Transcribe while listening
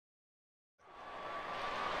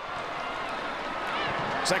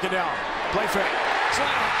Second down. Play fake.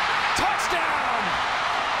 Slant. Touchdown!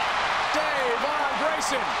 Davon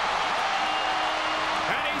Grayson.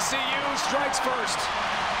 And ECU strikes first.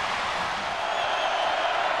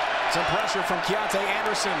 Some pressure from Keontae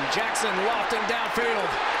Anderson. Jackson lofting downfield.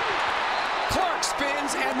 Clark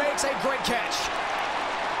spins and makes a great catch.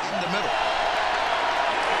 In the middle.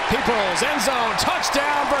 Peoples, end zone,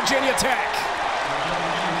 touchdown, Virginia Tech.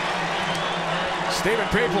 Stephen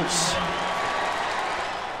Peoples.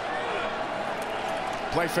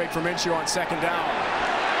 Play fake for Minshew on second down.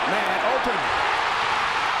 Man open.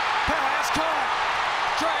 Pass caught.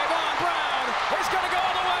 Trayvon Brown is going to go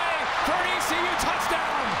all the way for an ECU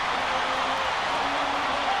touchdown.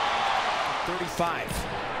 35.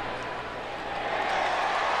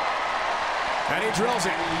 And he drills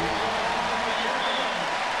it.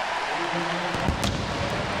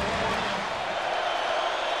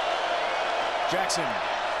 Jackson,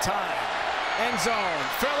 time, end zone,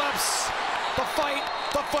 Phillips, the fight,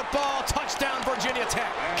 the football, touchdown Virginia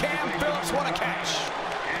Tech. Cam Phillips, what a catch.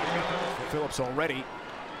 Phillips already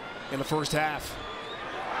in the first half.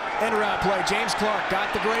 End route play, James Clark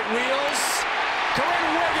got the great wheels.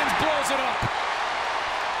 Corinne Wiggins blows it up.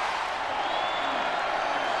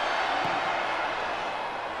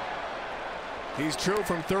 He's true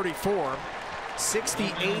from 34.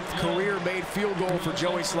 68th career-made field goal for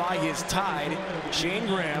Joey Sly. He is tied Shane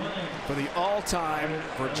Graham for the all-time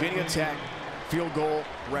Virginia Tech field goal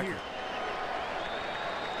record.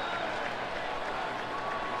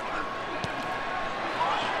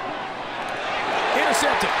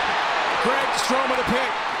 Intercepted. Greg Strom with a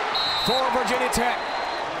pick for Virginia Tech.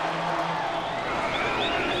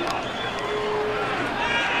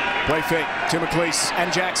 Play fake to McLeese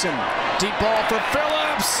and Jackson. Deep ball for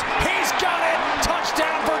Phillips. He's got it.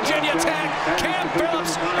 Touchdown Virginia Tech. Cam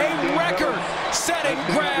Phillips, a record-setting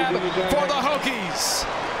grab for the Hokies.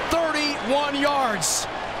 31 yards.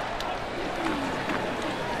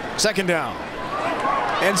 Second down.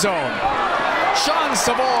 End zone. Sean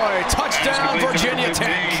Savoy, touchdown Virginia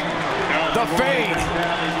Tech. The fade,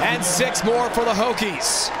 and 6 more for the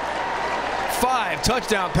Hokies. 5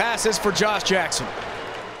 touchdown passes for Josh Jackson.